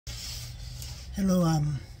Hello,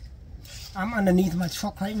 I'm underneath my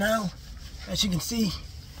truck right now. As you can see,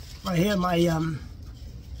 right here, my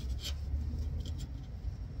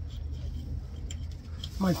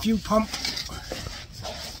fuel pump.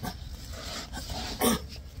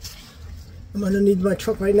 I'm underneath my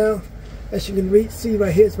truck right now. As you can see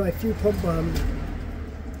right here is my fuel pump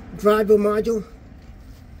driver module.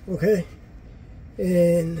 Okay,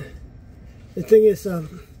 and the thing is,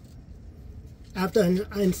 after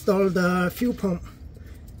I installed the fuel pump,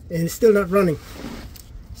 and it's still not running,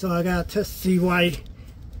 so I gotta test to see why.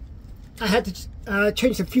 I had to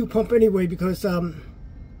change the fuel pump anyway because the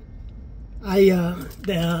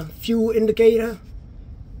fuel indicator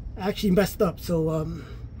actually messed up, so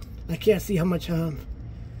I can't see how much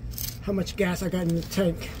gas I got in the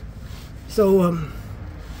tank. So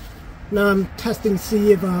now I'm testing to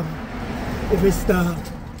see if it's the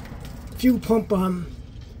fuel pump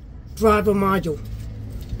driver module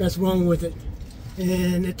that's wrong with it,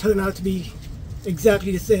 and it turned out to be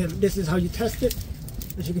exactly the same. This is how you test it.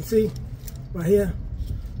 As you can see right here,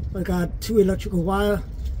 I got 2 electrical wire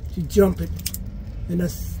to jump it, and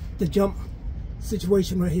that's the jump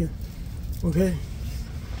situation right here. Okay,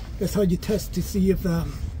 that's how you test to see if the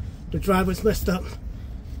driver's messed up.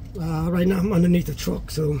 Right now I'm underneath the truck,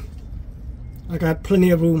 so I got plenty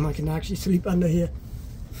of room. I can actually sleep under here.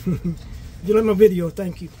 If you like my video,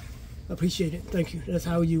 thank you. I appreciate it. Thank you. That's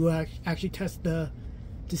how you actually test to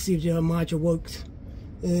see if your module works.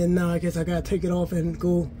 And now I guess I gotta take it off and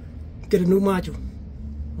go get a new module.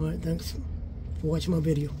 Alright, thanks for watching my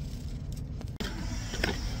video.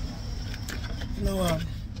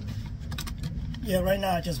 Yeah, right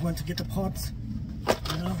now I just went to get the parts,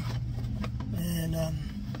 and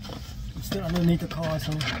I'm still underneath the car,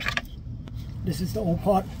 so this is the old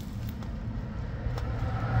part.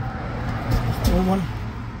 The old one.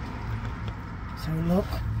 So look.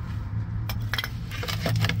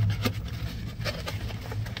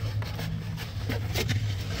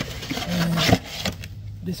 And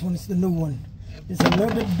this one is the new one. It's a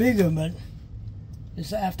little bit bigger, but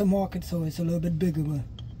it's an aftermarket, so it's a little bit bigger, but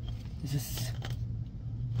it's just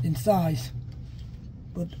in size.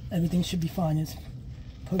 But everything should be fine. It's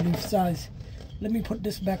perfect size. Let me put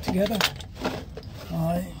this back together.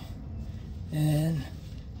 Alright. And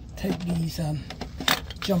take these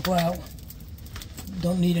jumper out.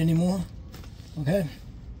 Don't need any more. Okay.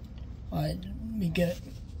 Alright, let me get it.